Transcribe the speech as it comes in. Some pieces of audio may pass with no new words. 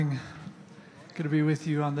Good to be with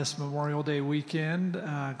you on this Memorial Day weekend.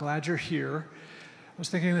 Glad you're here. I was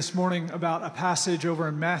thinking this morning about a passage over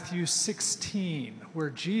in Matthew 16 where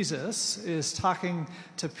Jesus is talking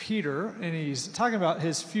to Peter, and he's talking about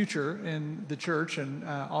his future in the church and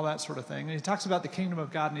all that sort of thing. And he talks about the kingdom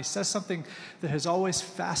of God, and he says something that has always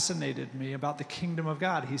fascinated me about the kingdom of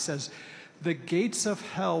God. He says, "The gates of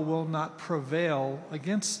hell will not prevail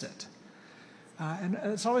against it." And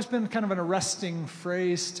it's always been kind of an arresting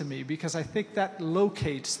phrase to me because I think that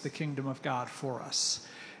locates the kingdom of God for us.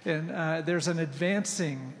 And there's an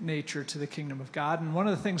advancing nature to the kingdom of God. And one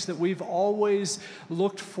of the things that we've always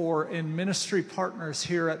looked for in ministry partners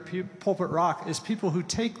here at Pulpit Rock is people who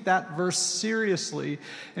take that verse seriously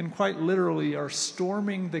and quite literally are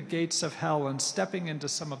storming the gates of hell and stepping into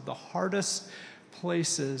some of the hardest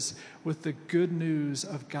places with the good news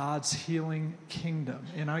of God's healing kingdom.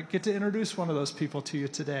 And I get to introduce one of those people to you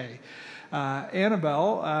today.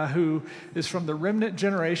 Annabelle, who is from the Remnant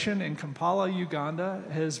Generation in Kampala, Uganda,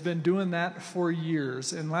 has been doing that for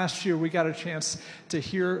years. And last year we got a chance to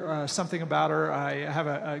hear something about her. I have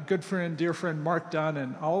a good friend, dear friend, Mark Dunn,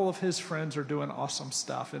 and all of his friends are doing awesome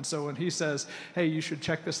stuff. And so when he says, hey, you should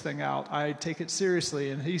check this thing out, I take it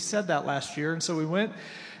seriously. And he said that last year. And so we went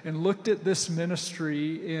and looked at this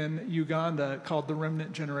ministry in Uganda called the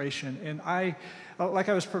Remnant Generation. And I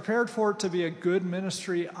was prepared for it to be a good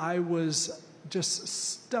ministry. I was just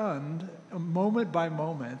stunned moment by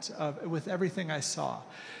moment with everything I saw.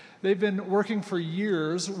 They've been working for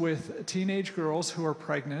years with teenage girls who are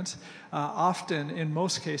pregnant, often, in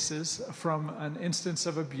most cases, from an instance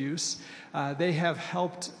of abuse. They have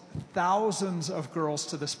helped thousands of girls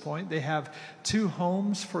to this point. They have 2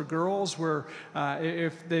 homes for girls where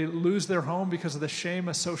if they lose their home because of the shame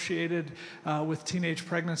associated with teenage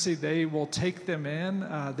pregnancy, they will take them in.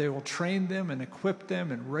 They will train them and equip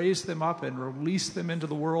them and raise them up and release them into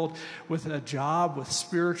the world with a job, with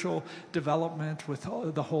spiritual development, with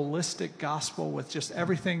the holistic gospel, with just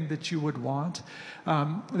everything that you would want.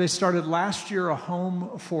 They started last year a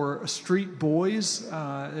home for street boys,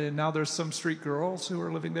 and now there's some street girls who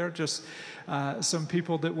are living there, just some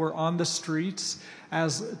people that were on the streets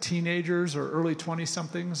as teenagers or early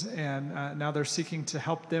 20-somethings, and now they're seeking to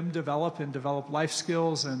help them develop life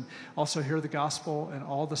skills and also hear the gospel and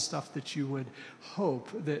all the stuff that you would hope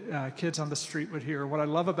that kids on the street would hear. What I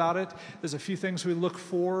love about it, there's a few things we look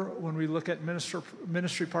for when we look at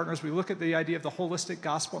ministry partners. We look at the idea of the holistic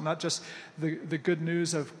gospel, not just the good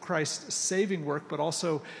news of Christ's saving work, but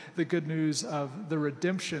also the good news of the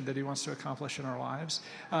redemption that he wants to accomplish in our lives.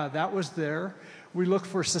 That was there. We look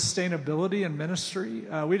for sustainability in ministry.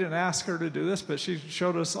 We didn't ask her to do this, but she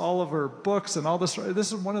showed us all of her books and all this.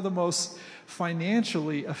 This is one of the most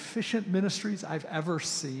financially efficient ministries I've ever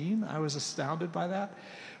seen. I was astounded by that.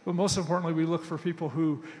 But most importantly, we look for people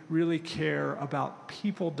who really care about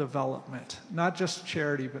people development, not just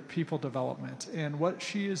charity, but people development. And what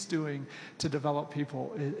she is doing to develop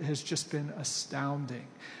people has just been astounding.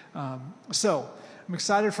 So I'm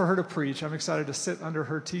excited for her to preach. I'm excited to sit under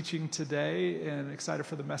her teaching today and excited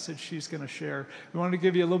for the message she's going to share. We wanted to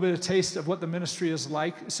give you a little bit of taste of what the ministry is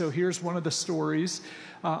like. So here's one of the stories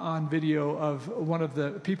on video of one of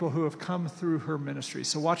the people who have come through her ministry.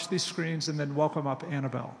 So watch these screens and then welcome up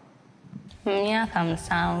Annabelle. Myaka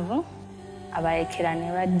 7 abayekera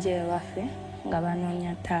ne bajja ewaffe nga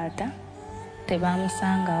banoonya taata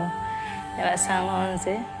tebamusangawo ne basanga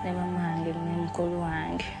nze ne mamange ne mukulu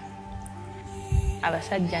wange.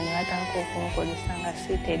 Abasajja ne batandika okunkozesa nga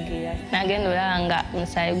sitegeera. Nagenda olaba nga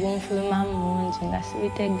omusaayi gunfulumamu mungi nga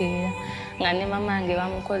sibitegeera nga ne mamange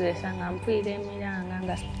bamukozesa nga mpulira emiranga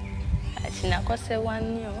nga kinakosebwa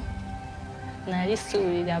nnyo. Nali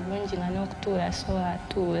suulira bungi nga n'okutuula sobola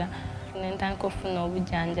atuula ne ntandika okufuna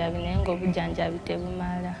obujjanjabi naye ng'obujjanjabi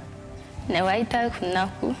tebumala. Ne wayita ku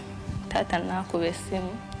nnaku taata n'akuba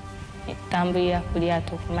essimu ne tutambulira ku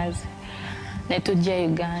lyato ku mazzi ne tujja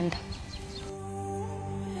Uganda.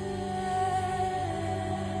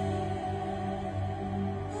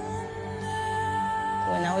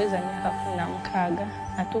 Naweza miaka 16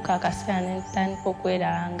 natuuka akaseera ne ntandika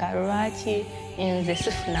okweraba nga lwaki nze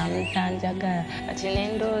sifuna mutanjagala kati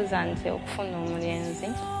ne ndowooza nti okufuna omulenzi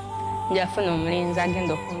njafuna omulenzi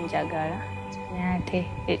agenda okunjagala naye ate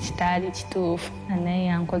ekitaali kituufu naye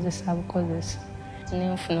yankozesa bukozesa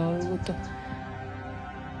ne nfuna olubuto.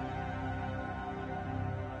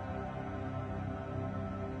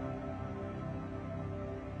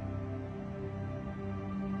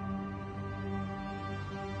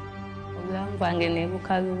 Bwange ne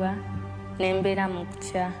bukaluba ne mbeera mu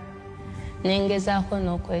kutya ne ngezaako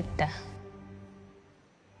n'okwetta.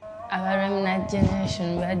 Aba Remnant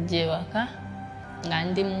Generation bajja ewaka nga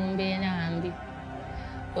ndi mu mbeera mbi.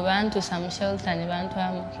 Bwe bantuusa mu shelter ne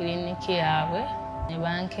bantwala mu kiriniki yaabwe ne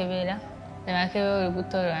bankebera. Ne bakebera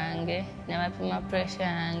olubuto lwange, ne bapima pressure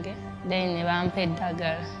yange, then ne bampa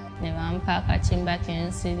eddagala, ne bampa akatimba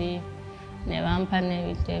k'ensiri, ne bampa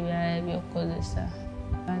n'ebintu ebirala by'okukozesa.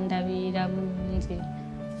 Bandabirira bulungi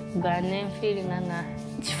nga ne nfiiringa nga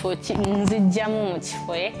kifo nzijjamu mu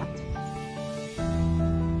kifo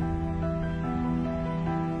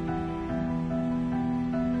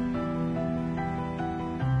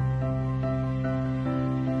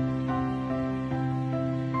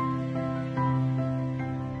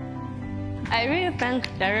I really thank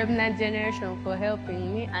the Remnant generation for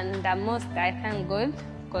helping me, and the most I thank God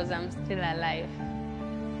because I'm still alive.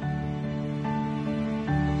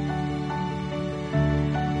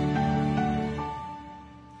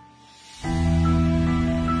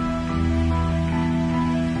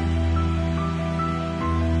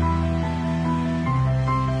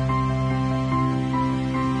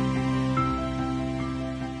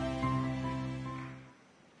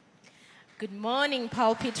 Good morning,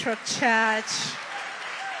 Pulpit Rock Church.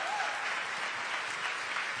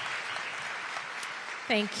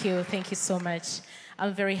 Thank you so much.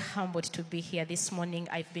 I'm very humbled to be here this morning.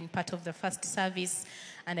 I've been part of the first service,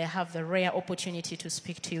 and I have the rare opportunity to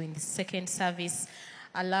speak to you in the second service.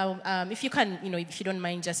 If you can, if you don't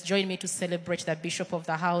mind, just join me to celebrate the Bishop of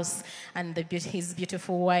the house and his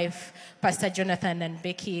beautiful wife, Pastor Jonathan and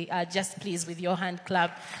Becky. Just please, with your hand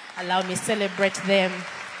clap, allow me celebrate them.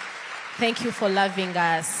 Thank you for loving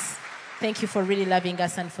us. Thank you for really loving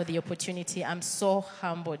us and for the opportunity. I'm so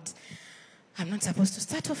humbled. I'm not supposed to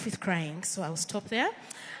start off with crying, so I'll stop there.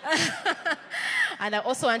 And I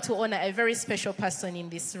also want to honor a very special person in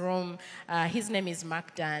this room. His name is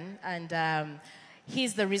Mark Dan, and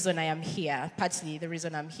he's the reason I am here, partly the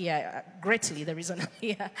reason I'm here, greatly the reason I'm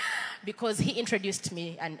here, because he introduced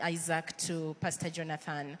me and Isaac to Pastor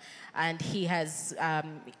Jonathan, and he has,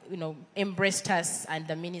 embraced us and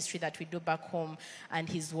the ministry that we do back home, and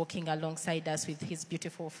he's working alongside us with his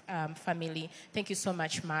beautiful family. Thank you so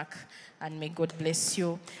much, Mark, and may God bless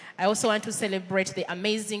you. I also want to celebrate the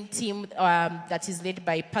amazing team that is led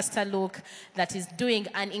by Pastor Luke, that is doing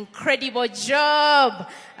an incredible job,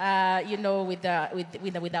 with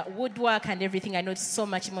the woodwork and everything. I know so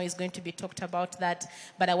much more is going to be talked about that,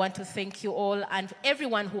 but I want to thank you all and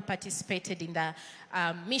everyone who participated in the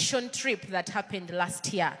mission trip that happened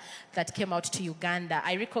last year that came out to Uganda.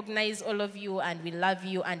 I recognize all of you and we love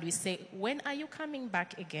you and we say, when are you coming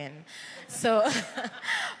back again? So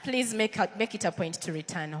please make it a point to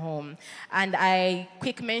return home. And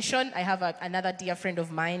quick mention, I have another dear friend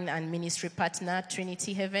of mine and ministry partner,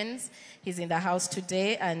 Trinity Heavens. He's in the house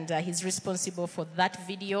today and he's responsible for that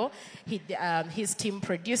video. His team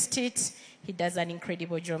produced it. He does an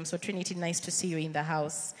incredible job. So Trinity, nice to see you in the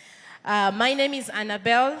house. My name is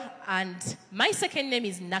Annabelle, and my second name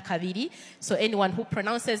is Nakabiri. So anyone who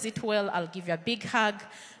pronounces it well, I'll give you a big hug.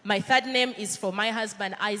 My third name is for my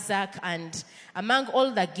husband, Isaac, and among all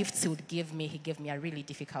the gifts he would give me, he gave me a really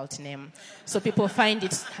difficult name. So people find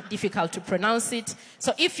it difficult to pronounce it.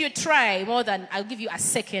 So if you try more than, I'll give you a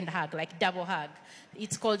second hug, like double hug.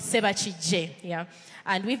 It's called Sebachi J, yeah?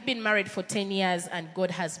 And we've been married for 10 years, and God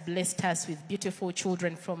has blessed us with beautiful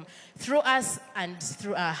children through us and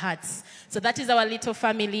through our hearts. So that is our little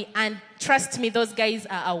family, and trust me, those guys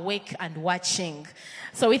are awake and watching.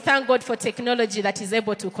 So we thank God for technology that is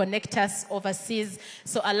able to connect us overseas.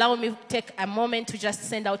 So allow me to take a moment to just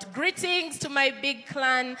send out greetings to my big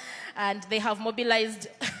clan, and they have mobilized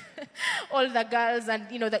all the girls, and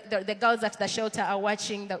the girls at the shelter are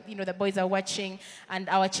watching, the boys are watching, and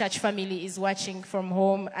our church family is watching from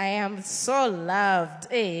home. I am so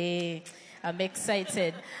loved. Hey, I'm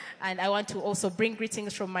excited. And I want to also bring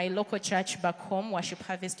greetings from my local church back home, Worship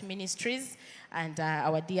Harvest Ministries, and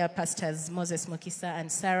our dear pastors Moses Mokisa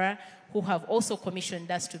and Sarah, who have also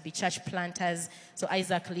commissioned us to be church planters. So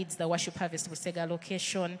Isaac leads the Worship Harvest Busega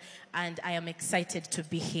location, and I am excited to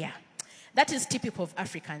be here. That is typical of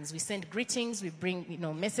Africans. We send greetings, we bring,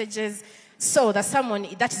 messages. So the sermon,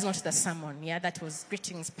 that is not the sermon, yeah? That was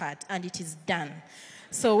greetings part, and it is done.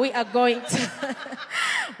 So we are going to,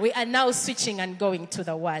 we are now switching and going to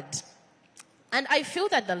the word. And I feel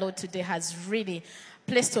that the Lord today has really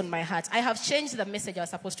placed on my heart. I have changed the message I was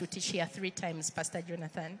supposed to teach here 3 times, Pastor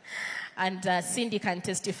Jonathan. And Cindy can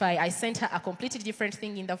testify. I sent her a completely different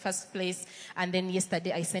thing in the first place. And then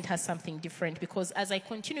yesterday I sent her something different, because as I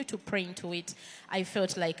continue to pray into it, I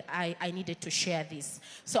felt like I needed to share this.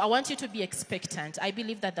 So I want you to be expectant. I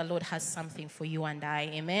believe that the Lord has something for you and I.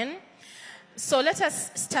 Amen? So let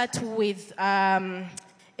us start with a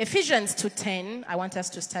Ephesians 2:10, I want us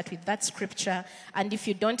to start with that scripture. And if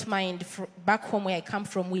you don't mind, back home where I come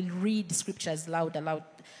from, we'll read scriptures aloud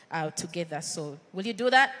together. So will you do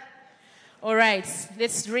that? All right,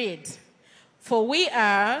 let's read. For we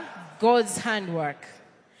are God's handwork,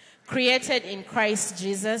 created in Christ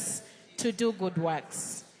Jesus to do good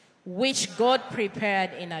works, which God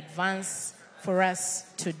prepared in advance for us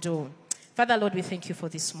to do. Father, Lord, we thank you for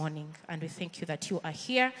this morning, and we thank you that you are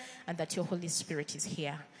here and that your Holy Spirit is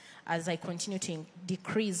here. As I continue to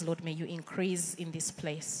decrease, Lord, may you increase in this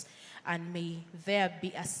place, and may there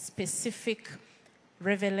be a specific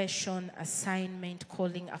revelation, assignment,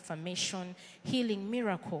 calling, affirmation, healing,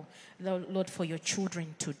 miracle, Lord, for your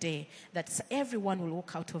children today, that everyone will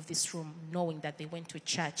walk out of this room knowing that they went to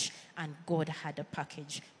church and God had a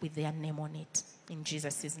package with their name on it. In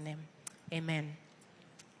Jesus' name, amen.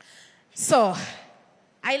 So,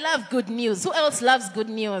 I love good news. Who else loves good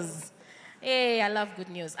news? Hey, I love good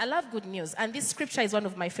news. I love good news. And this scripture is one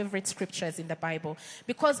of my favorite scriptures in the Bible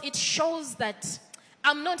because it shows that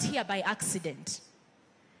I'm not here by accident.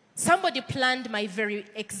 Somebody planned my very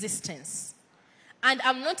existence. And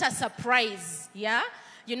I'm not a surprise, yeah?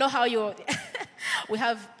 You know how we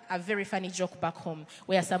have a very funny joke back home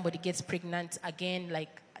where somebody gets pregnant again, like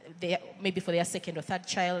maybe for their second or third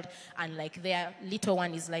child, and like their little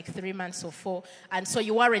one is like 3 months or 4, and so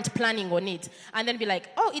you weren't planning on it, and then be like,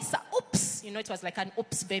 oh, it's a oops, it was like an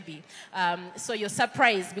oops baby. So you're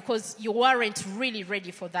surprised because you weren't really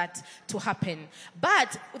ready for that to happen.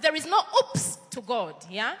 But there is no oops to God,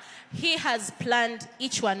 yeah? He has planned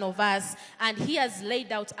each one of us, and he has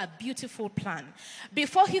laid out a beautiful plan.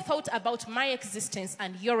 Before he thought about my existence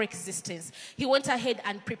and your existence, he went ahead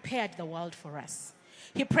and prepared the world for us.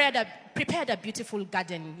 He prepared a beautiful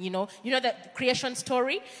garden, you know the creation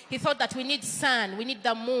story? He thought that we need sun, we need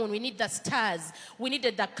the moon, we need the stars, we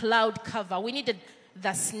needed the cloud cover, we needed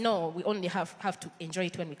the snow. We only have to enjoy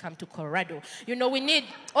it when we come to Colorado. We need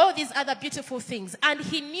all these other beautiful things. And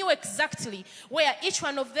he knew exactly where each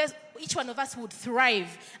one of us would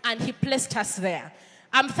thrive, and he placed us there.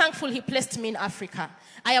 I'm thankful he placed me in Africa.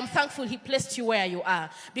 I am thankful he placed you where you are,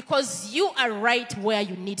 because you are right where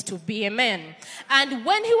you need to be. Amen. And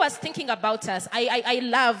when he was thinking about us, I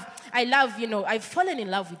love, I've fallen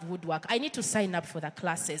in love with woodwork. I need to sign up for the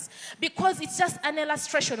classes, because it's just an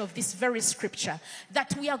illustration of this very scripture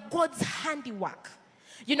that we are God's handiwork.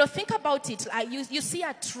 Think about it. You see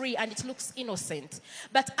a tree and it looks innocent.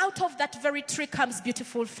 But out of that very tree comes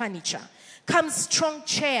beautiful furniture, comes strong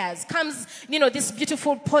chairs, comes, this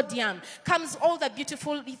beautiful podium, comes all the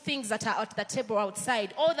beautiful things that are at the table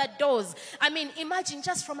outside, all the doors. Imagine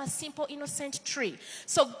just from a simple innocent tree.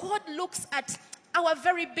 So God looks at our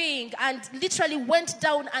very being and literally went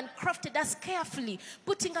down and crafted us carefully,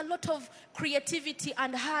 putting a lot of creativity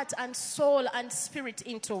and heart and soul and spirit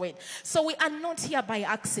into it. So we are not here by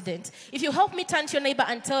accident. If you help me turn to your neighbor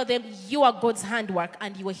and tell them you are God's handwork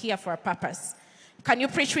and you are here for a purpose. Can you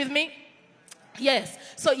preach with me? Yes.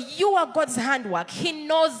 So you are God's handwork. He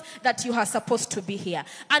knows that you are supposed to be here.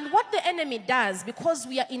 And what the enemy does, because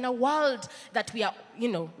we are in a world that we are,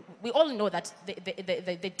 we all know that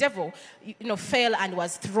the devil, fell and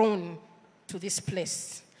was thrown to this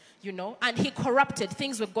place, and he corrupted.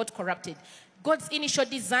 Things were God corrupted. God's initial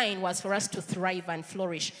design was for us to thrive and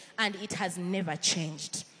flourish, and it has never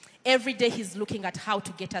changed. Every day he's looking at how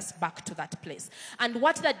to get us back to that place. And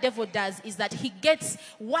what the devil does is that he gets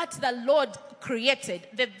what the Lord created,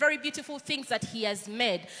 the very beautiful things that he has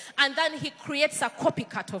made, and then he creates a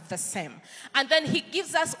copycat of the same. And then he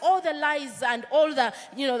gives us all the lies and all the,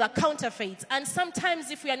 the counterfeits. And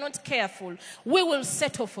sometimes if we are not careful, we will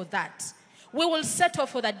settle for that. We will settle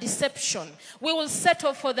for the deception. We will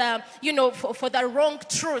settle for the, for the wrong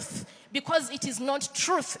truth, because it is not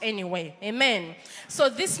truth anyway. Amen. So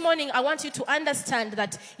this morning, I want you to understand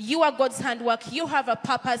that you are God's handwork. You have a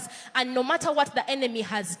purpose. And no matter what the enemy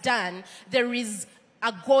has done, there is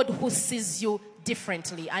a God who sees you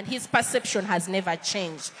differently. And his perception has never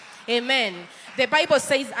changed. Amen. The Bible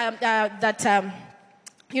says that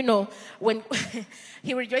when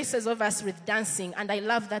he rejoices over us with dancing. And I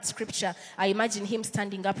love that scripture. I imagine him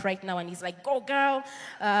standing up right now and he's like, go girl.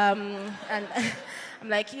 And I'm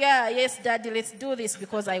like, yes, Daddy, let's do this,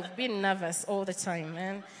 because I've been nervous all the time,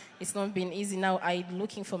 man. It's not been easy. Now I'm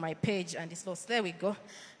looking for my page and it's lost. There we go.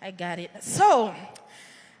 I got it. So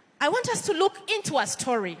I want us to look into a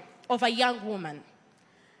story of a young woman.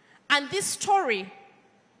 And this story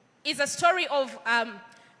is a story of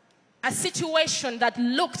a situation that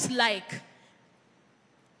looked like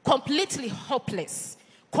completely hopeless,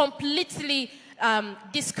 completely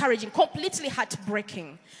discouraging, completely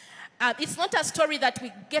heartbreaking. It's not a story that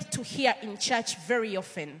we get to hear in church very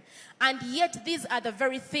often. And yet these are the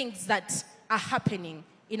very things that are happening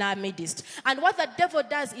in our midst. And what the devil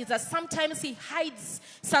does is that sometimes he hides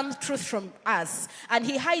some truth from us. And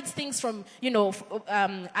he hides things from,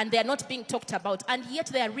 and they're not being talked about. And yet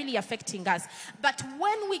they are really affecting us. But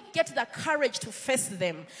when we get the courage to face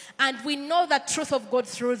them, and we know the truth of God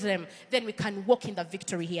through them, then we can walk in the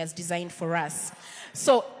victory he has designed for us.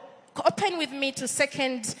 So open with me to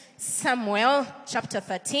 2 Samuel chapter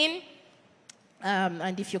 13.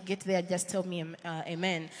 And if you get there, just tell me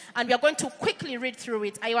amen. And we are going to quickly read through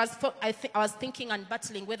it. I was thinking and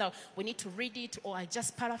battling whether we need to read it or I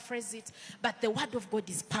just paraphrase it. But the word of God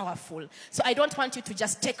is powerful. So I don't want you to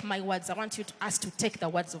just take my words. I want us to take the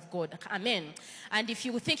words of God. Amen. And if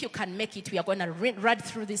you think you can make it, we are going to read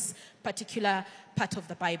through this particular part of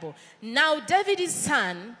the Bible. Now, David's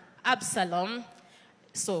son, Absalom.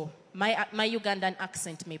 So my Ugandan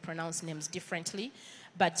accent may pronounce names differently.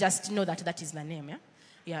 But just know that that is the name, yeah?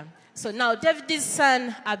 Yeah. So now David's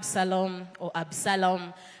son, Absalom,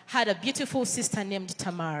 had a beautiful sister named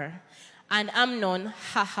Tamar. And Amnon,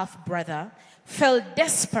 her half-brother, fell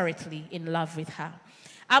desperately in love with her.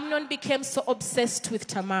 Amnon became so obsessed with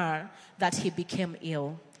Tamar that he became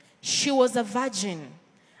ill. She was a virgin,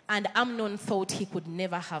 and Amnon thought he could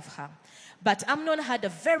never have her. But Amnon had a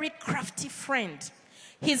very crafty friend,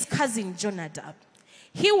 his cousin Jonadab.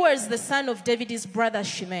 He was the son of David's brother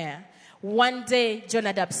Shimei. One day,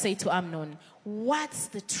 Jonadab said to Amnon, "What's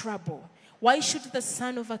the trouble? Why should the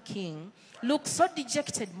son of a king look so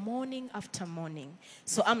dejected morning after morning?"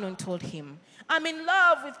 So Amnon told him, "I'm in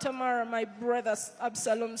love with Tamar, my brother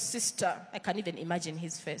Absalom's sister." I can even imagine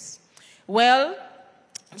his face. Well,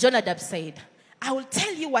 Jonadab said, "I will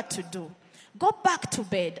tell you what to do. Go back to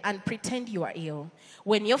bed and pretend you are ill.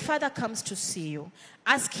 When your father comes to see you,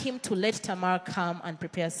 ask him to let Tamar come and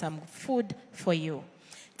prepare some food for you.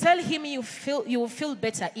 Tell him you will feel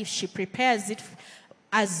better if she prepares it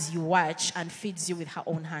as you watch and feeds you with her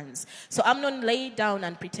own hands." So Amnon lay down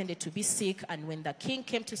and pretended to be sick. And when the king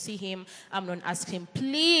came to see him, Amnon asked him,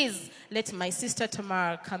 "Please let my sister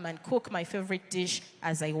Tamar come and cook my favorite dish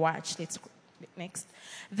as I watch." Let's go next.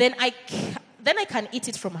 Then I can eat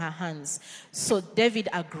it from her hands. So David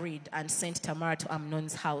agreed and sent Tamar to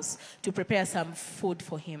Amnon's house to prepare some food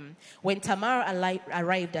for him. When Tamar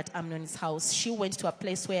arrived at Amnon's house, she went to a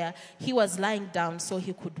place where he was lying down so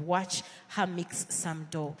he could watch her mix some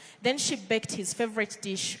dough. Then she baked his favorite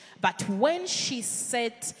dish, but when she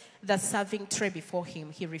set the serving tray before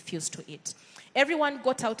him, he refused to eat. Everyone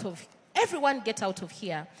get out of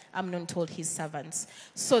here, Amnon told his servants.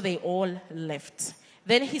 So they all left.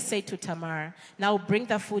 Then he said to Tamar, "Now bring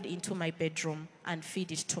the food into my bedroom and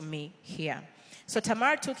feed it to me here." So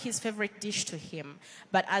Tamar took his favorite dish to him.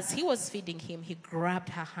 But as he was feeding him, he grabbed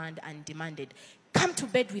her hand and demanded, "Come to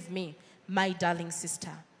bed with me, my darling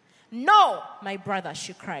sister." "No, my brother,"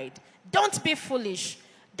 she cried. "Don't be foolish.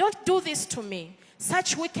 Don't do this to me.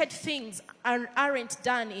 Such wicked things aren't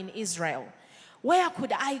done in Israel. Where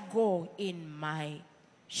could I go in my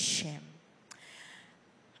shame?"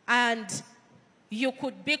 And you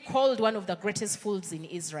could be called one of the greatest fools in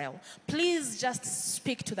Israel. Please just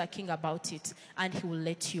speak to the king about it, and he will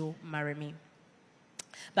let you marry me.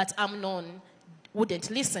 But Amnon wouldn't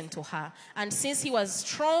listen to her, and since he was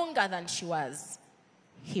stronger than she was,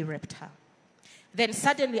 he raped her. Then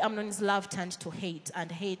suddenly Amnon's love turned to hate,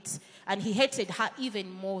 and he hated her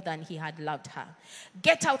even more than he had loved her.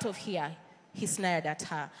 "Get out of here," he snared at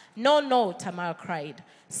her. No, Tamar cried.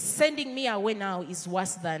 "Sending me away now is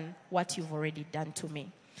worse than what you've already done to me."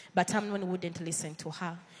 But Amnon wouldn't listen to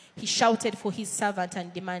her. He shouted for his servant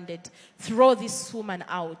and demanded, "Throw this woman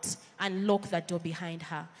out and lock the door behind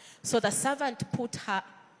her." So the servant put her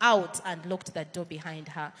out and locked the door behind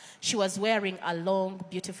her. She was wearing a long,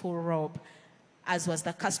 beautiful robe, as was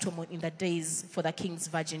the custom in the days for the king's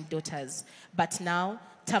virgin daughters. But now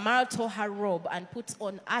Tamar tore her robe and put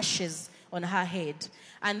on ashes on her head.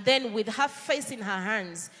 And then with her face in her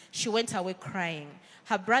hands, she went away crying.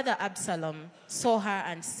 Her brother Absalom saw her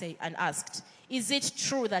and asked, "Is it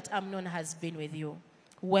true that Amnon has been with you?"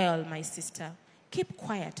 "Well, my sister, keep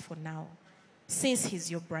quiet for now, since he's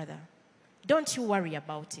your brother. Don't you worry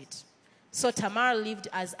about it." So Tamar lived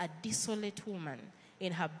as a desolate woman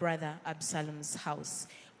in her brother Absalom's house.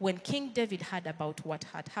 When King David heard about what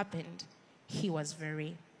had happened, he was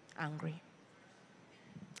very angry.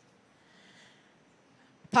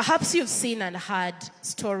 Perhaps you've seen and heard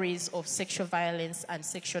stories of sexual violence and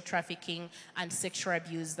sexual trafficking and sexual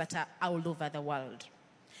abuse that are all over the world.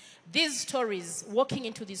 These stories, walking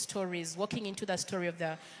into the story of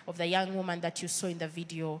the young woman that you saw in the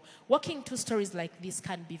video, walking into stories like this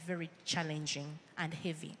can be very challenging and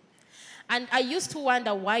heavy. And I used to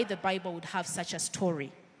wonder why the Bible would have such a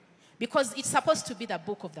story. Because it's supposed to be the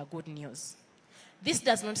book of the good news. This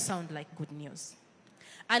does not sound like good news.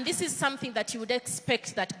 And this is something that you would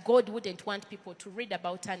expect that God wouldn't want people to read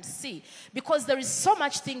about and see. Because there is so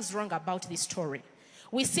much things wrong about this story.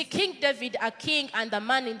 We see King David, a king and the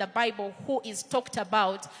man in the Bible who is talked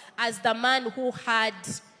about as the man who had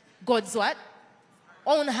God's what?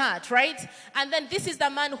 Own heart, right? And then this is the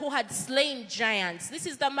man who had slain giants. This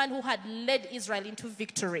is the man who had led Israel into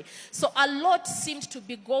victory. So a lot seemed to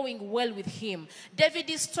be going well with him.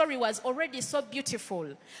 David's story was already so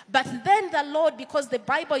beautiful. But then the Lord, because the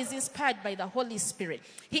Bible is inspired by the Holy Spirit,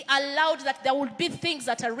 he allowed that there would be things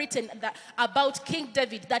that are written about King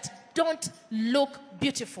David that don't look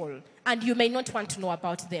beautiful. And you may not want to know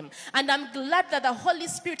about them. And I'm glad that the Holy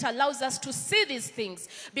Spirit allows us to see these things,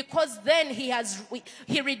 because then he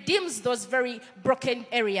redeems those very broken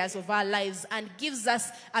areas of our lives and gives us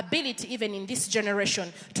ability, even in this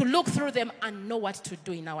generation, to look through them and know what to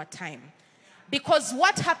do in our time. Because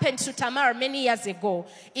what happened to Tamar many years ago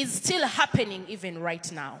is still happening even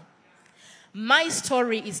right now. My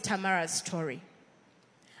story is Tamara's story.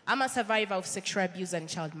 I'm a survivor of sexual abuse and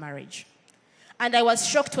child marriage. And I was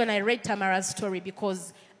shocked when I read Tamara's story,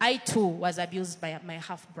 because I too was abused by my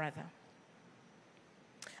half-brother.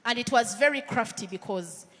 And it was very crafty,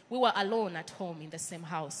 because we were alone at home in the same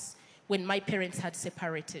house when my parents had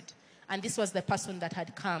separated. And this was the person that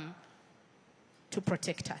had come to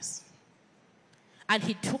protect us. And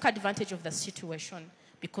he took advantage of the situation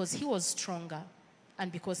because he was stronger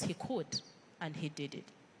and because he could, and he did it.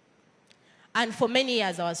 And for many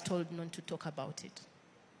years I was told not to talk about it,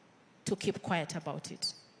 to keep quiet about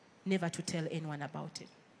it, never to tell anyone about it.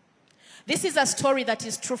 This is a story that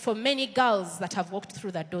is true for many girls that have walked through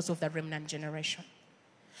the doors of the remnant generation.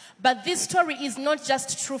 But this story is not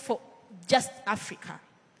just true for just Africa.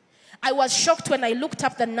 I was shocked when I looked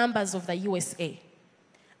up the numbers of the USA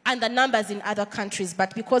and the numbers in other countries,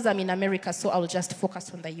 but because I'm in America, so I'll just focus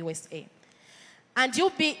on the USA. And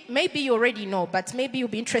maybe you already know, but maybe you'll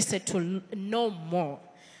be interested to know more,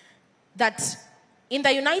 that in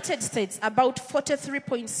the United States, about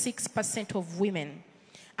 43.6% of women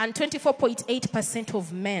and 24.8%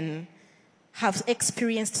 of men have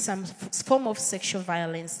experienced some form of sexual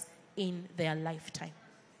violence in their lifetime.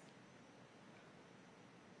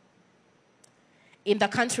 In the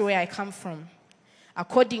country where I come from,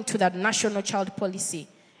 according to the National Child Policy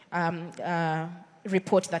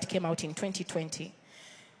report that came out in 2020,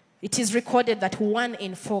 it is recorded that 1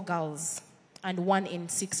 in 4 girls and 1 in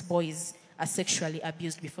 6 boys are sexually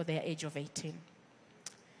abused before their age of 18.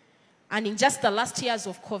 And in just the last years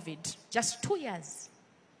of COVID, just 2 years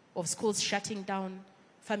of schools shutting down,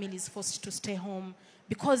 families forced to stay home,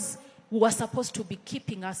 because we were supposed to be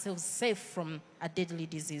keeping ourselves safe from a deadly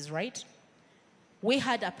disease, right? We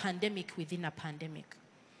had a pandemic within a pandemic,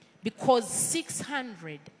 because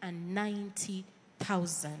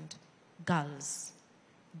 690,000 girls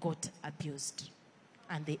got abused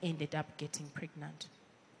and they ended up getting pregnant.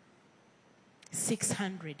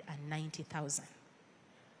 690,000.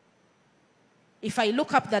 If I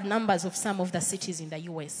look up the numbers of some of the cities in the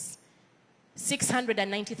US,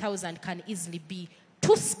 690,000 can easily be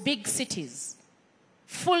 2 big cities,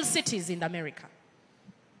 full cities in America.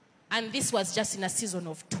 And this was just in a season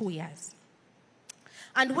of 2 years.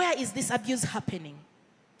 And where is this abuse happening?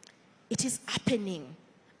 It is happening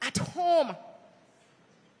at home,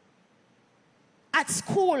 at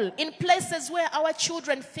school, in places where our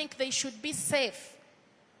children think they should be safe,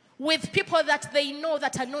 with people that they know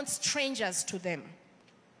that are not strangers to them,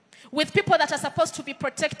 with people that are supposed to be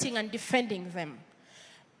protecting and defending them.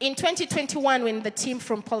 In 2021, when the team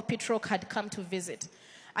from Pulpit Rock had come to visit,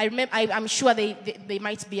 I'm sure they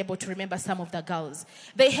might be able to remember some of the girls.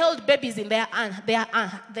 They held babies in their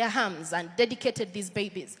arms and dedicated these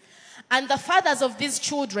babies. And the fathers of these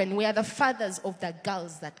children were the fathers of the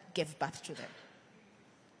girls that gave birth to them.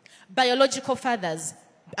 Biological fathers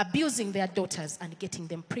abusing their daughters and getting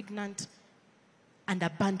them pregnant and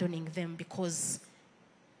abandoning them because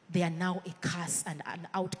they are now a curse and an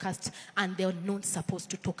outcast, and they're not supposed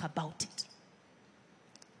to talk about it.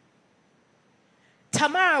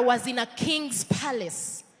 Tamar was in a king's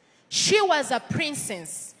palace. She was a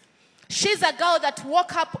princess. She's a girl that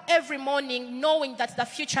woke up every morning knowing that the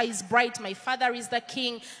future is bright. My father is the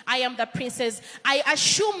king. I am the princess. I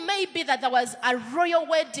assume maybe that there was a royal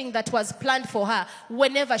wedding that was planned for her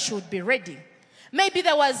whenever she would be ready. Maybe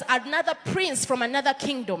there was another prince from another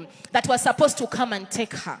kingdom that was supposed to come and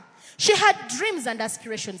take her. She had dreams and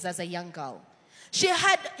aspirations as a young girl. She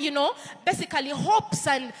had, basically hopes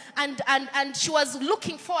and she was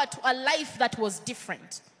looking forward to a life that was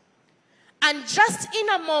different. And just in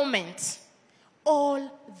a moment,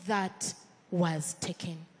 all that was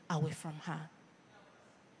taken away from her.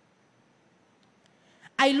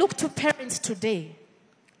 I look to parents today,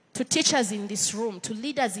 to teachers in this room, to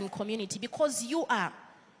leaders in community, because you are.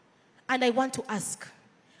 And I want to ask,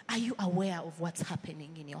 are you aware of what's happening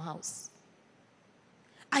in your house?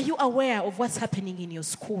 Are you aware of what's happening in your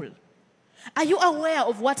school? Are you aware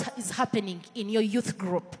of what is happening in your youth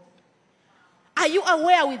group? Are you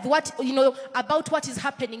aware with about what is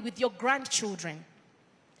happening with your grandchildren?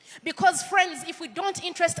 Because friends, if we don't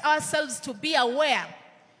interest ourselves to be aware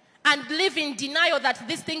and live in denial that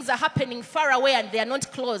these things are happening far away and they are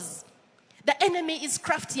not close, the enemy is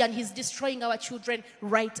crafty and he's destroying our children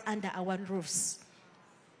right under our roofs.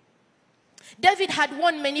 David had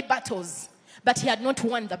won many battles, but he had not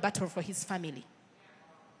won the battle for his family.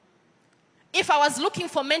 If I was looking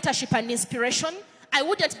for mentorship and inspiration, I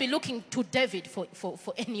wouldn't be looking to David for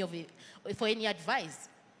any advice.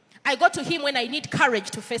 I go to him when I need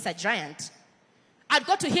courage to face a giant. I'd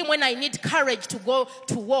go to him when I need courage to go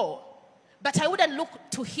to war. But I wouldn't look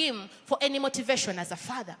to him for any motivation as a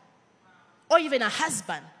father or even a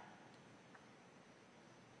husband.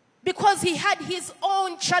 Because he had his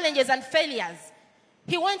own challenges and failures.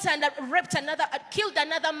 He went and killed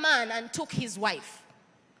another man and took his wife.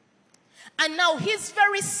 And now his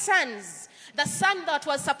very sons, the son that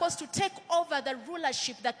was supposed to take over the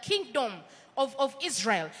rulership, the kingdom of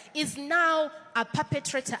Israel, is now a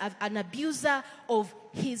perpetrator, an abuser of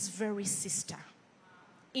his very sister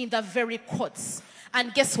in the very courts.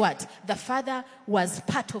 And guess what? The father was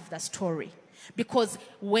part of the story. Because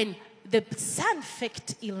when the son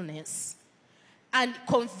faked illness and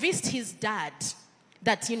convinced his dad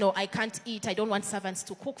that, I can't eat, I don't want servants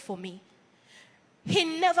to cook for me,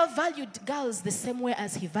 he never valued girls the same way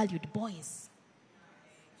as he valued boys.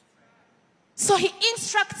 So he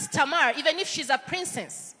instructs Tamar, even if she's a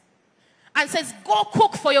princess, and says, go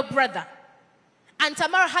cook for your brother. And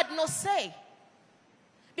Tamar had no say.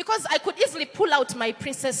 Because I could easily pull out my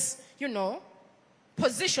princess,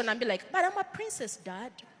 position and be like, but I'm a princess,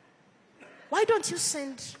 Dad. Why don't you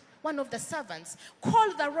send one of the servants?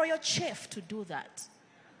 Call the royal chef to do that.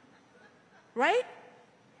 Right?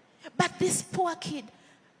 But this poor kid,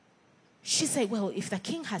 she said, well, if the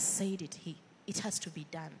king has said it has to be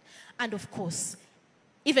done. And of course,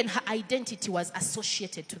 even her identity was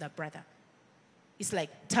associated to the brother. It's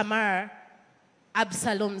like Tamar,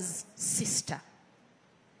 Absalom's sister.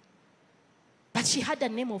 But she had a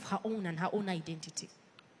name of her own and her own identity.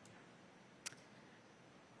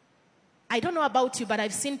 I don't know about you, but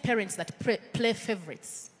I've seen parents that play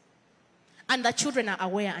favorites. And the children are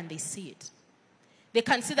aware and they see it. They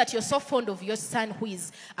can see that you're so fond of your son who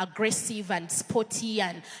is aggressive and sporty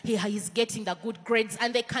and he's getting the good grades.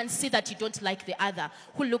 And they can see that you don't like the other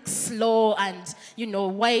who looks slow and,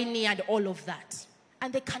 whiny and all of that.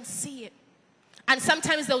 And they can see it. And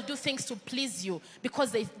sometimes they'll do things to please you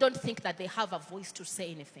because they don't think that they have a voice to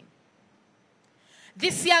say anything.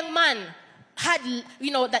 This young man had,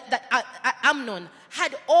 Amnon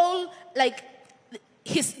had all,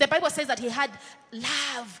 the Bible says that he had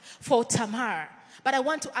love for Tamar. But I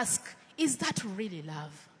want to ask, is that really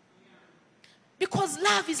love? Because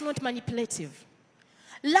love is not manipulative.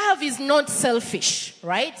 Love is not selfish,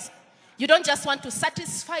 right? You don't just want to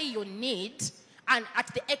satisfy your need and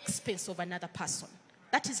at the expense of another person.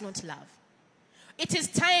 That is not love. It is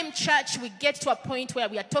time, church, we get to a point where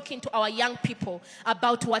we are talking to our young people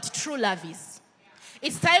about what true love is.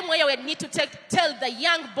 It's time where we need to tell the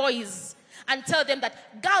young boys and tell them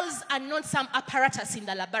that girls are not some apparatus in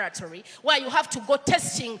the laboratory where you have to go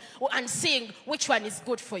testing and seeing which one is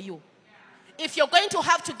good for you. If you're going to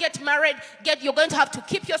have to get married, you're going to have to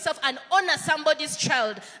keep yourself and honor somebody's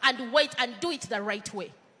child and wait and do it the right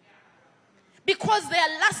way. Because they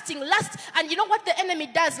are lasting. And you know what the enemy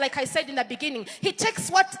does, like I said in the beginning? He takes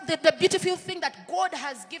what the beautiful thing that God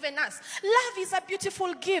has given us. Love is a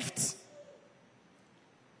beautiful gift.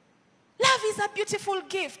 Love is a beautiful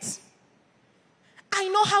gift. I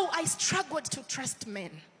know how I struggled to trust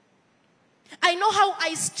men. I know how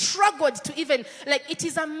I struggled to even, it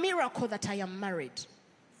is a miracle that I am married.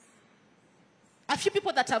 A few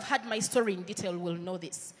people that have had my story in detail will know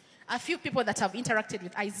this. A few people that have interacted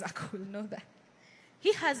with Isaac will know that.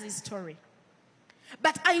 He has his story.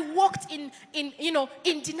 But I walked in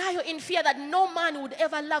denial, in fear that no man would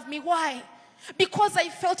ever love me. Why? Because I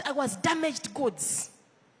felt I was damaged goods.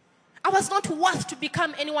 I was not worth to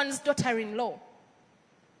become anyone's daughter-in-law.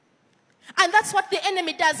 And that's what the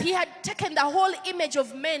enemy does. He had taken the whole image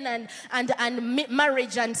of men and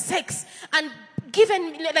marriage and sex and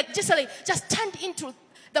given, like, just turned into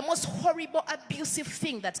the most horrible, abusive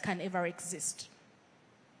thing that can ever exist.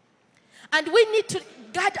 And we need to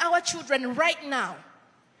guard our children right now.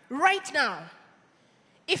 Right now.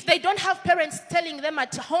 If they don't have parents telling them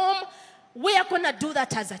at home, we are going to do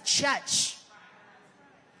that as a church.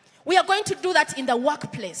 We are going to do that in the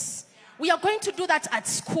workplace. We are going to do that at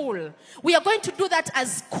school. We are going to do that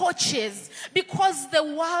as coaches because the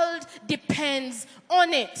world depends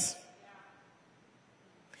on it.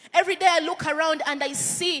 Every day I look around and I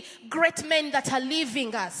see great men that are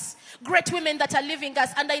leaving us, great women that are leaving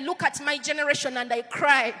us, and I look at my generation and I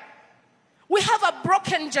cry. We have a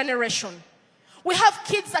broken generation. We have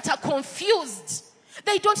kids that are confused.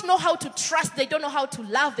 They don't know how to trust. They don't know how to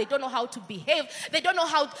love. They don't know how to behave. They don't know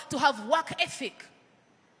how to have work ethic.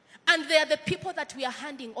 And they are the people that we are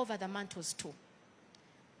handing over the mantles to.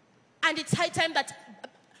 And it's high time that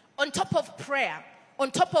on top of prayer, on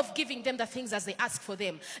top of giving them the things as they ask for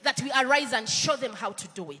them, that we arise and show them how to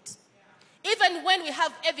do it. Even when we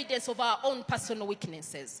have evidence of our own personal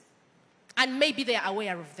weaknesses. And maybe they are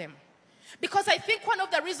aware of them. Because I think one of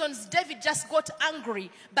the reasons David just got angry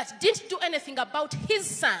but didn't do anything about his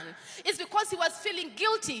son is because he was feeling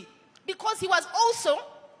guilty. Because he was also,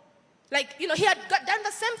 he had done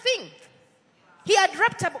the same thing. He had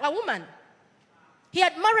raped a woman. He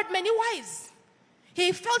had married many wives.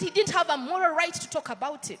 He felt he didn't have a moral right to talk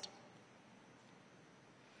about it.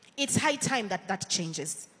 It's high time that that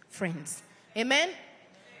changes, friends. Amen?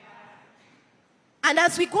 And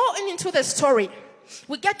as we go into the story,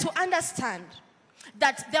 we get to understand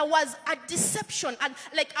that there was a deception and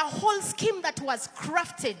like a whole scheme that was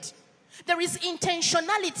crafted. There is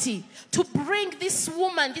intentionality to bring this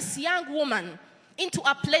woman, this young woman, into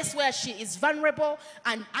a place where she is vulnerable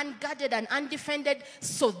and unguarded and undefended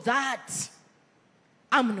so that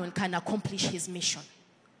Amnon can accomplish his mission.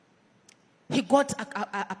 He got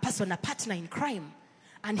a partner in crime,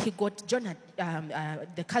 and he got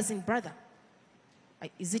the cousin brother.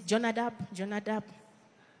 Is it Jonadab? Jonadab?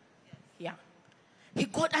 Yeah. He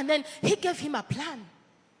got, and then he gave him a plan.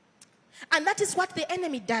 And that is what the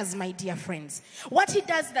enemy does, my dear friends. What he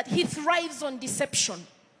does is that he thrives on deception.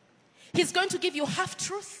 He's going to give you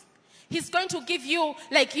half-truth. He's going to give you,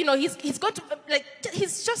 he's going to,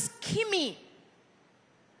 he's just scheming.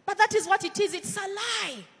 But that is what it is. It's a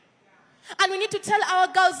lie. And we need to tell our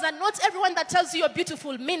girls that not everyone that tells you you're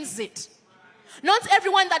beautiful means it. Not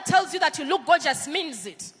everyone that tells you that you look gorgeous means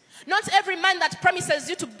it. Not every man that promises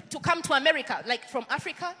you to come to America, like from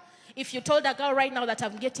Africa. If you told a girl right now that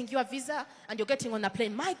I'm getting you a visa and you're getting on a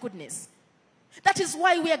plane, my goodness. That is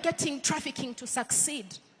why we are getting trafficking to succeed.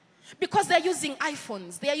 Because they're using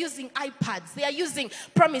iPhones, they are using iPads, they are using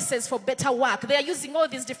promises for better work, they are using all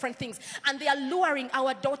these different things. And they are luring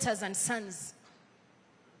our daughters and sons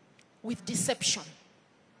with deception.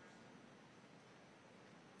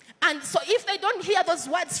 And so if they don't hear those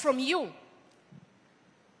words from you,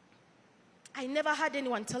 I never had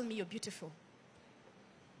anyone tell me you're beautiful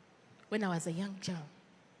when I was a young girl.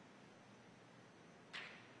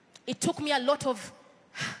 It took me a lot of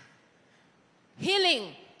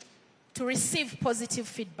healing to receive positive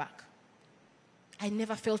feedback. I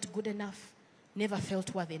never felt good enough, never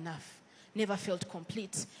felt worthy enough, never felt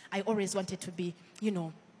complete. I always wanted to be,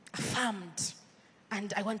 affirmed.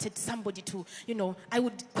 And I wanted somebody to, I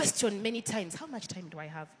would question many times, how much time do I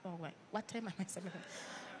have? Oh, what time am I spending?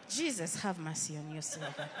 Jesus, have mercy on your soul.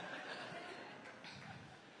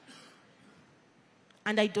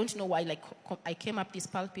 And I don't know why, I came up this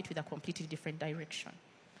pulpit with a completely different direction.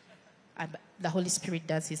 And the Holy Spirit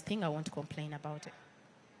does his thing. I won't complain about it.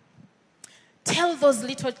 Tell those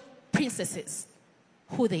little princesses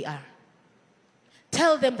who they are.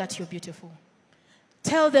 Tell them that you're beautiful.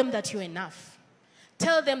 Tell them that you're enough.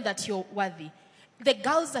 Tell them that you're worthy. The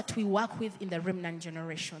girls that we work with in the remnant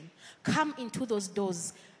generation come into those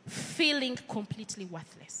doors feeling completely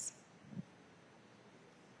worthless.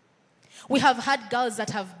 We have had girls that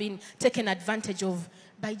have been taken advantage of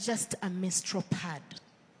by just a menstrual pad.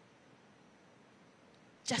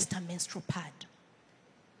 Just a menstrual pad.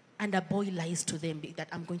 And a boy lies to them that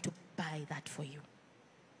I'm going to buy that for you.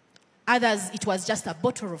 Others, it was just a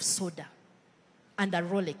bottle of soda and a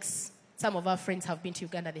Rolex. Some of our friends have been to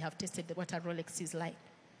Uganda. They have tasted what a Rolex is like.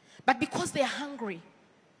 But because they are hungry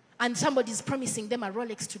and somebody is promising them a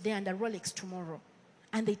Rolex today and a Rolex tomorrow,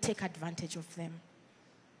 and they take advantage of them.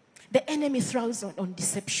 The enemy thrives on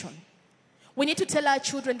deception. We need to tell our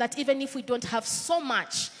children that even if we don't have so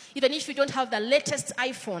much, even if you don't have the latest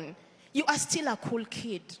iPhone, you are still a cool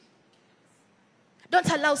kid. Don't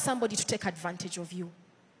allow somebody to take advantage of you.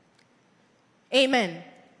 Amen.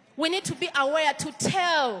 We need to be aware to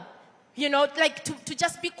tell, like to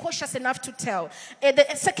just be cautious enough to tell. The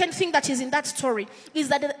second thing that is in that story is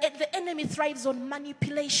that the enemy thrives on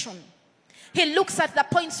manipulation. He looks at the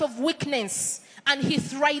points of weakness and he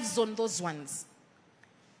thrives on those ones.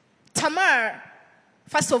 Tamar,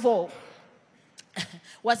 first of all,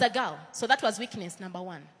 was a girl. So that was weakness number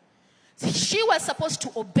one. She was supposed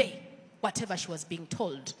to obey whatever she was being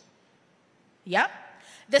told. Yeah?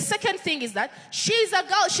 The second thing is that she's a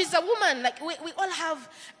girl, she's a woman. Like we all have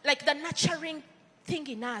like the nurturing thing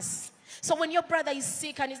in us. So when your brother is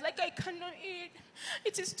sick and he's like, I cannot eat,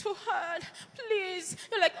 it is too hard, please.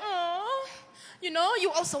 You're like, oh,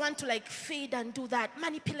 you also want to like feed and do that.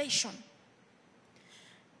 Manipulation.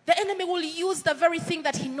 The enemy will use the very thing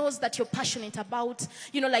that he knows that you're passionate about,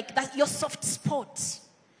 like that your soft spot.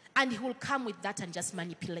 And he will come with that and just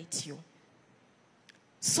manipulate you.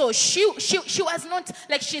 So she was not,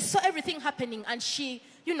 like she saw everything happening and she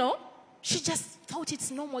just thought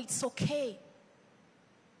it's normal, it's okay.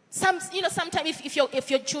 Sometimes if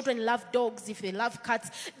your children love dogs, if they love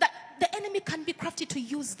cats, that the enemy can be crafty to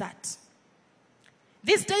use that.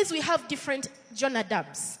 These days we have different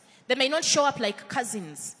Jonadabs. They may not show up like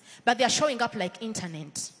cousins, but they are showing up like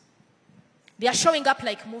internet. They are showing up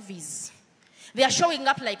like movies. They are showing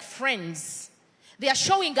up like friends. They are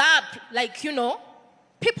showing up like,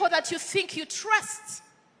 people that you think you trust.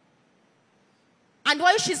 And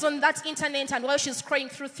while she's on that internet and while she's scrolling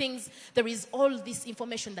through things, there is all this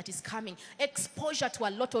information that is coming. Exposure to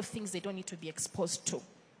a lot of things they don't need to be exposed to.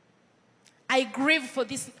 I grieve for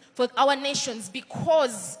our nations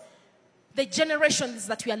because the generations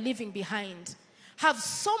that we are leaving behind have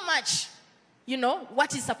so much,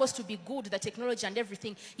 what is supposed to be good, the technology and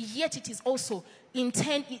everything, yet it is also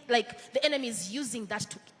like the enemy is using that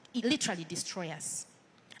to literally destroy us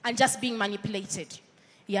and just being manipulated.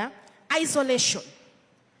 Yeah? Isolation.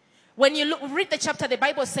 When you read the chapter, the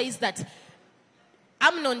Bible says that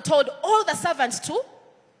Amnon told all the servants to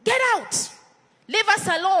get out, leave us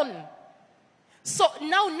alone. So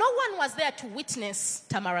now no one was there to witness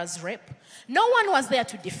Tamara's rape. No one was there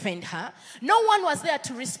to defend her. No one was there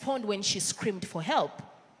to respond when she screamed for help.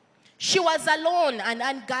 She was alone and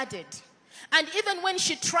unguarded. And even when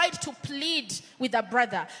she tried to plead with her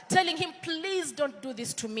brother, telling him, please don't do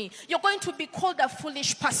this to me, you're going to be called a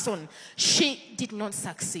foolish person, she did not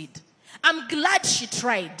succeed. I'm glad she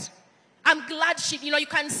tried. I'm glad she, you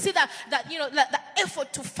can see the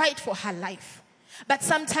effort to fight for her life. But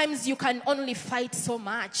sometimes you can only fight so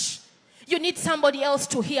much. You need somebody else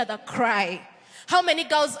to hear the cry. How many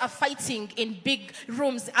girls are fighting in big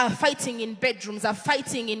rooms, are fighting in bedrooms, are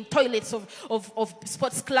fighting in toilets of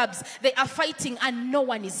sports clubs? They are fighting and no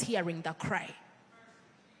one is hearing the cry.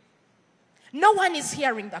 No one is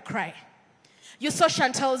hearing the cry. You saw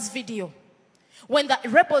Chantal's video. When the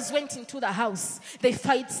rebels went into the house, they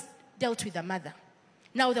dealt with the mother.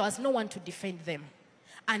 Now there was no one to defend them.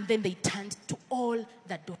 And then they turned to all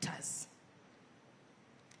the daughters.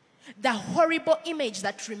 The horrible image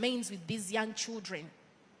that remains with these young children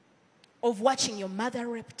of watching your mother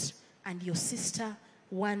raped and your sister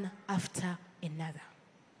one after another.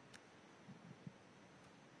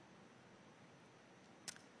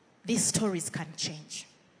 These stories can change.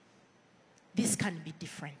 This can be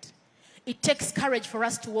different. It takes courage for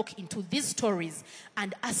us to walk into these stories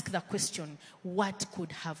and ask the question, what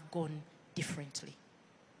could have gone differently?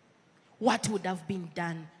 What would have been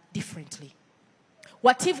done differently?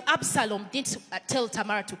 What if Absalom didn't tell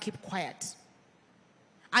Tamar to keep quiet?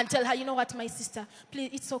 And tell her, you know what, my sister,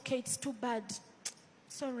 please, it's okay, it's too bad.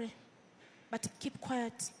 Sorry, but keep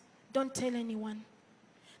quiet. Don't tell anyone.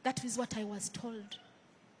 That is what I was told.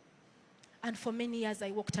 And for many years,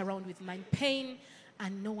 I walked around with my pain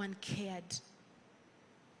and no one cared.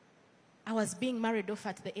 I was being married off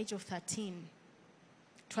at the age of 13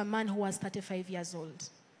 to a man who was 35 years old.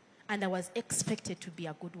 And I was expected to be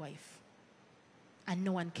a good wife. And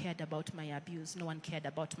no one cared about my abuse. No one cared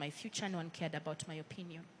about my future. No one cared about my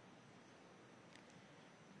opinion.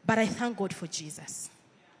 But I thank God for Jesus.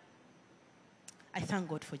 I thank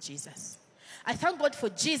God for Jesus. I thank God for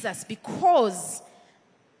Jesus because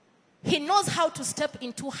he knows how to step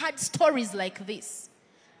into hard stories like this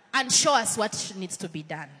and show us what needs to be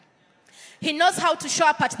done. He knows how to show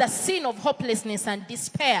up at the scene of hopelessness and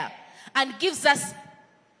despair and gives us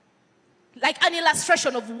like an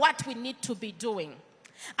illustration of what we need to be doing.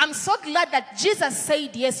 I'm so glad that Jesus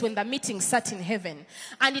said yes when the meeting sat in heaven.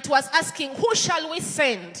 And it was asking, who shall we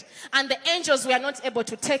send? And the angels were not able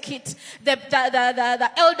to take it.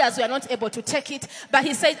 The elders were not able to take it. But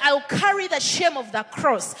he said, I will carry the shame of the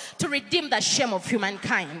cross to redeem the shame of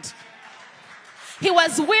humankind. He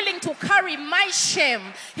was willing to carry my shame.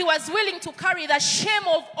 He was willing to carry the shame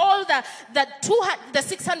of all the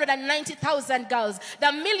 690,000 girls,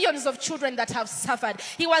 the millions of children that have suffered.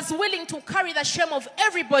 He was willing to carry the shame of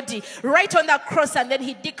everybody right on the cross, and then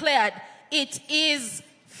he declared, it is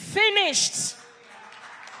finished.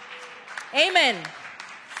 Amen.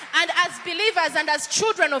 And as believers and as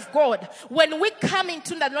children of God, when we come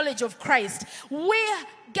into the knowledge of Christ, we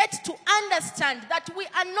get to understand that we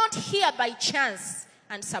are not here by chance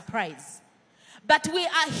and surprise, but we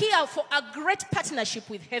are here for a great partnership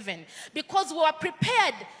with heaven, because we are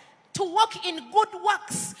prepared to walk in good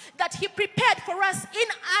works that he prepared for us in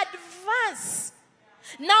advance.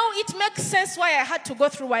 Now it makes sense why I had to go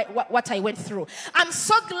through what I went through. I'm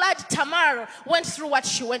so glad Tamar went through what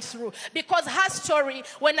she went through, because her story,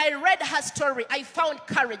 when I read her story, I found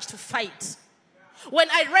courage to fight. When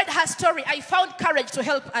I read her story, I found courage to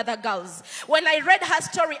help other girls. When I read her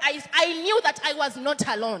story, I knew that I was not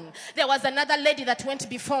alone. There was another lady that went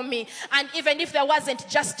before me, and even if there wasn't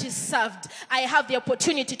justice served, I have the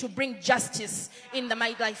opportunity to bring justice in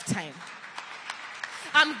my lifetime.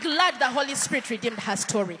 I'm glad the Holy Spirit redeemed her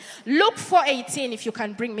story. Luke 4:18, if you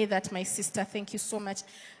can bring me that, my sister. Thank you so much.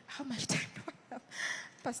 How much time do I have?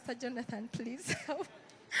 Pastor Jonathan, please.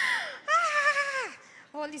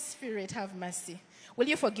 Holy Spirit, have mercy. Will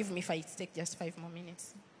you forgive me if I take just 5 more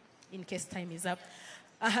minutes, in case time is up?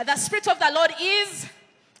 The Spirit of the Lord is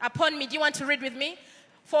upon me. Do you want to read with me?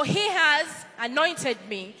 For he has anointed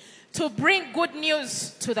me to bring good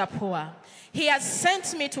news to the poor. He has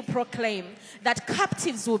sent me to proclaim that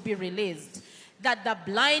captives will be released, that the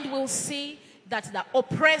blind will see, that the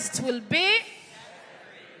oppressed will be.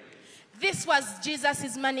 This was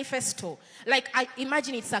Jesus' manifesto. Like, I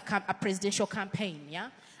imagine it's a presidential campaign, yeah?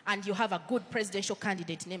 And you have a good presidential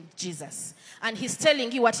candidate named Jesus. And he's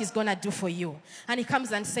telling you what he's going to do for you. And he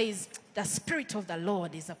comes and says, the Spirit of the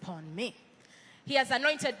Lord is upon me. He has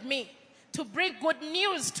anointed me to bring good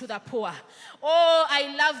news to the poor. Oh,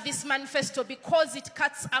 I love this manifesto because it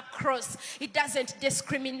cuts across. It doesn't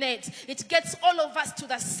discriminate. It gets all of us to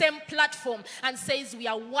the same platform and says we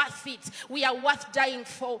are worth it. We are worth dying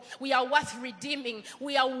for. We are worth redeeming.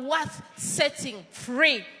 We are worth setting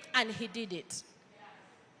free. And he did it.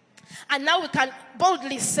 And now we can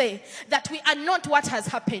boldly say that we are not what has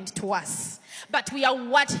happened to us, but we are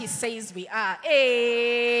what he says we are.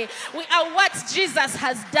 Hey, we are what Jesus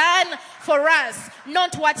has done for us,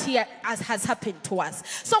 not what has happened to us.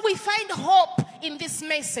 So we find hope in this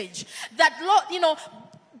message that, Lord,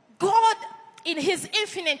 God in his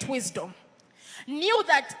infinite wisdom knew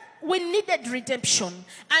that we needed redemption,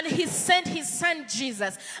 and he sent his son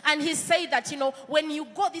Jesus, and he said that, when you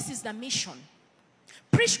go, this is the mission.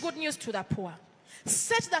 Preach good news to the poor.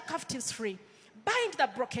 Set the captives free. Bind the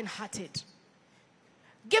brokenhearted.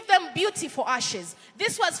 Give them beauty for ashes.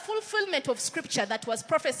 This was fulfillment of scripture that was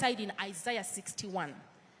prophesied in Isaiah 61.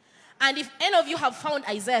 And if any of you have found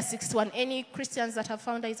Isaiah 61, any Christians that have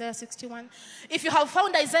found Isaiah 61? If you have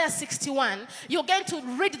found Isaiah 61, you're going to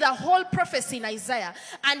read the whole prophecy in Isaiah.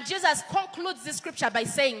 And Jesus concludes this scripture by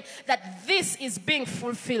saying that this is being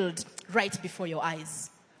fulfilled right before your eyes.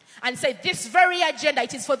 And say, this very agenda,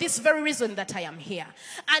 it is for this very reason that I am here.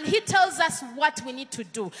 And he tells us what we need to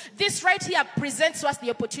do. This right here presents to us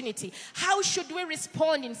the opportunity. How should we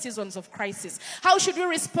respond in seasons of crisis? How should we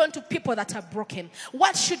respond to people that are broken?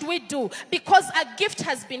 What should we do? Because a gift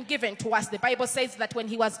has been given to us. The Bible says that when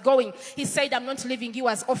he was going, he said, I'm not leaving you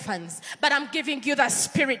as orphans, but I'm giving you the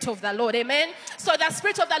Spirit of the Lord. Amen? So the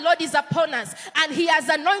Spirit of the Lord is upon us, and he has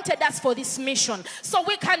anointed us for this mission. So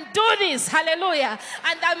we can do this. Hallelujah.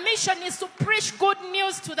 And the mission is to preach good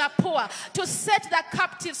news to the poor, to set the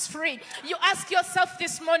captives free. You ask yourself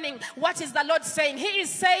this morning, what is the Lord saying? He is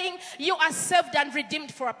saying you are saved and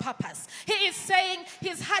redeemed for a purpose. He is saying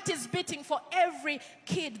his heart is beating for every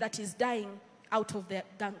kid that is dying out of the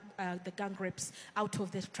gang rapes, out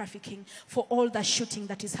of the trafficking, for all the shooting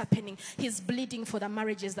that is happening. He's bleeding for the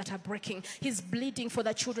marriages that are breaking. He's bleeding for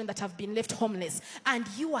the children that have been left homeless. And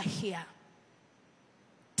you are here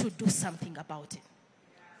to do something about it.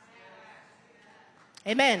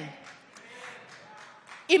 Amen.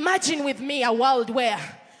 Imagine with me a world where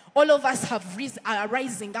all of us are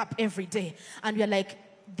rising up every day and we're like,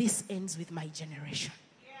 this ends with my generation.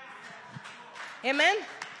 Amen.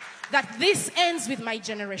 That this ends with my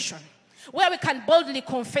generation. where we can boldly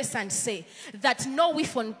confess and say that no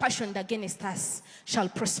weapon fashioned against us shall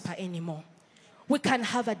prosper anymore. We can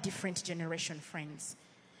have a different generation, friends.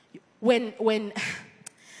 When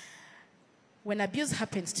abuse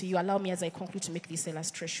happens to you, allow me as I conclude to make this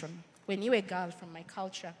illustration. When you're a girl from my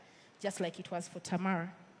culture, just like it was for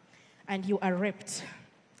Tamara, and you are raped,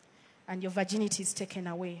 and your virginity is taken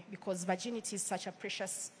away, because virginity is such a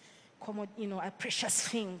precious, a precious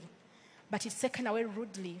thing, but it's taken away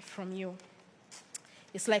rudely from you.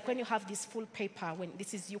 It's like when you have this full paper, when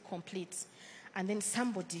this is you complete, and then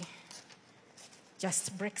somebody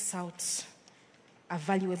just breaks out a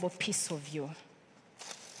valuable piece of you,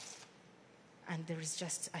 and there is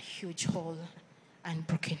just a huge hole and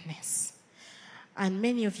brokenness. And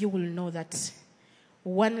many of you will know that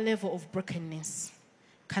one level of brokenness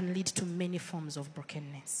can lead to many forms of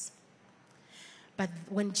brokenness. But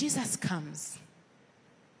when Jesus comes,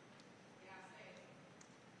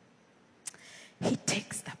 he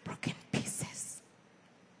takes the broken pieces,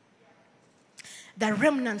 the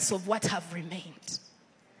remnants of what have remained,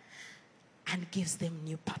 and gives them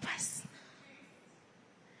new purpose.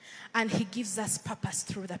 And he gives us purpose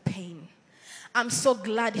through the pain. I'm so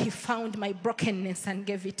glad he found my brokenness and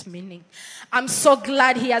gave it meaning. I'm so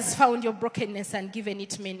glad he has found your brokenness and given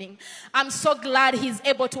it meaning. I'm so glad he's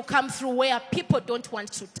able to come through where people don't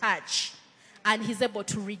want to touch. And he's able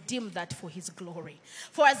to redeem that for his glory.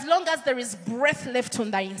 For as long as there is breath left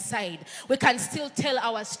on the inside, we can still tell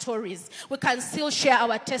our stories. We can still share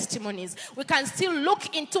our testimonies. We can still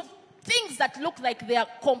look into things that look like they are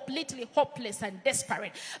completely hopeless and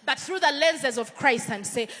desperate, but through the lenses of Christ, and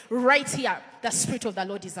say, right here, the Spirit of the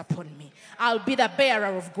Lord is upon me. I'll be the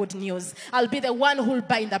bearer of good news. I'll be the one who will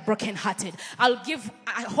bind the brokenhearted. I'll give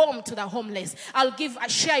a home to the homeless. I'll give a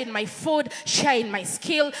share in my food, share in my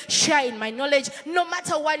skill, share in my knowledge. No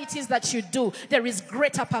matter what it is that you do, there is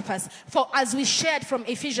greater purpose. For as we shared from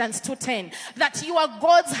Ephesians 2:10, that you are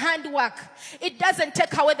God's handwork. It doesn't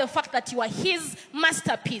take away the fact that you are his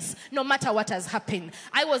masterpiece, no matter what has happened.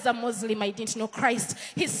 I was a Muslim. I didn't know Christ.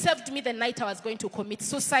 He saved me the night I was going to commit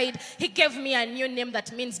suicide. He gave me a new name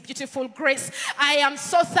that means beautiful grace. I am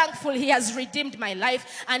so thankful he has redeemed my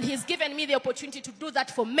life, and he's given me the opportunity to do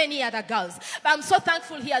that for many other girls. But I'm so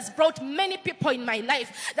thankful he has brought many people in my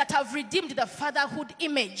life that have redeemed the fatherhood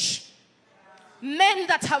image. Men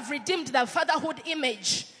that have redeemed the fatherhood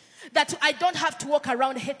image. That I don't have to walk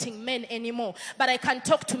around hating men anymore, but I can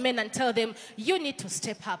talk to men and tell them, you need to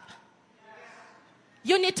step up.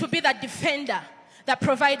 You need to be the defender, the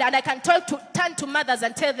provider. And I can turn to mothers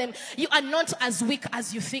and tell them, you are not as weak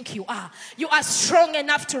as you think you are. You are strong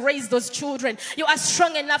enough to raise those children. You are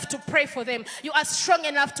strong enough to pray for them. You are strong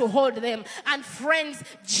enough to hold them. And friends,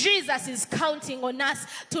 Jesus is counting on us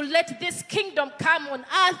to let this kingdom come on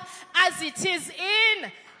earth as it is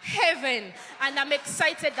in heaven. And I'm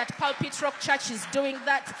excited that Pulpit Rock Church is doing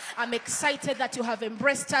that. I'm excited that you have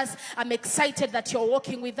embraced us. I'm excited that you're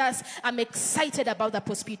walking with us. I'm excited about the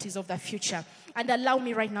possibilities of the future. And allow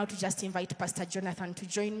me right now to just invite Pastor Jonathan to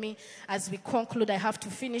join me as we conclude. I have to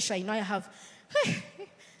finish. I know I have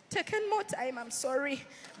taken more time. I'm sorry,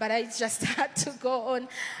 but I just had to go on.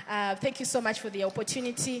 Thank you so much for the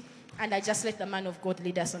opportunity. And I just let the man of God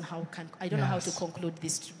lead us on how I don't know how to conclude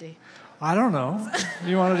this today. I don't know.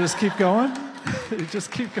 You want to just keep going?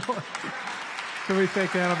 Just keep going. Can we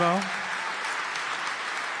thank Annabelle?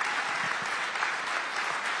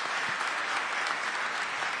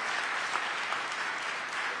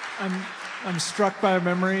 I'm struck by a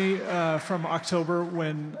memory from October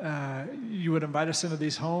when you would invite us into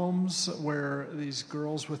these homes where these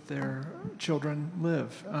girls with their children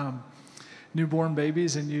live, newborn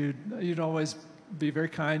babies, and you'd always be very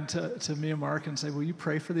kind to me and Mark and say, will you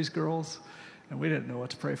pray for these girls? And we didn't know what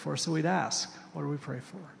to pray for, so we'd ask, what do we pray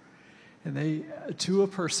for? And they, to a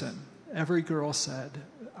person, every girl said,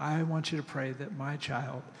 I want you to pray that my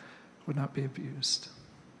child would not be abused.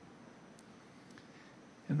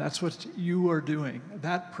 And that's what you are doing.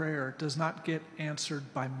 That prayer does not get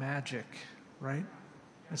answered by magic, right?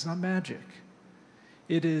 It's not magic.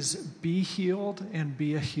 It is be healed and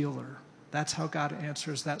be a healer. That's how God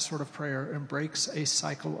answers that sort of prayer and breaks a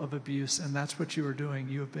cycle of abuse. And that's what you are doing.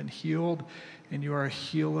 You have been healed and you are a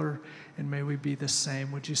healer, and may we be the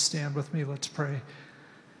same. Would you stand with me? Let's pray.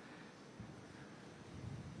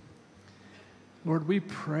 Lord, we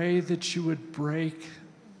pray that you would break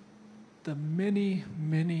the many,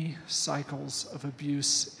 many cycles of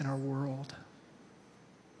abuse in our world.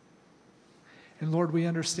 And Lord, we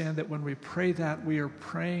understand that when we pray that, we are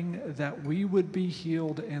praying that we would be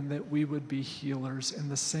healed and that we would be healers in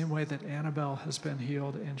the same way that Annabelle has been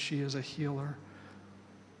healed and she is a healer.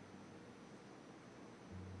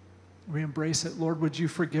 We embrace it. Lord, would you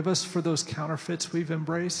forgive us for those counterfeits we've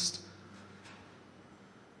embraced?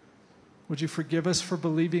 Would you forgive us for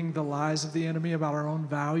believing the lies of the enemy about our own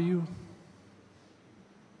value?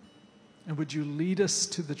 And would you lead us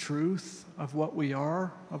to the truth of what we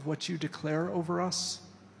are, of what you declare over us?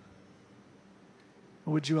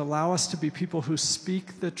 Would you allow us to be people who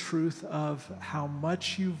speak the truth of how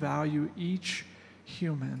much you value each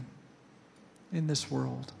human in this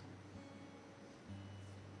world?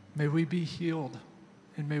 May we be healed,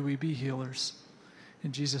 and may we be healers.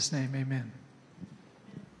 In Jesus' name, amen.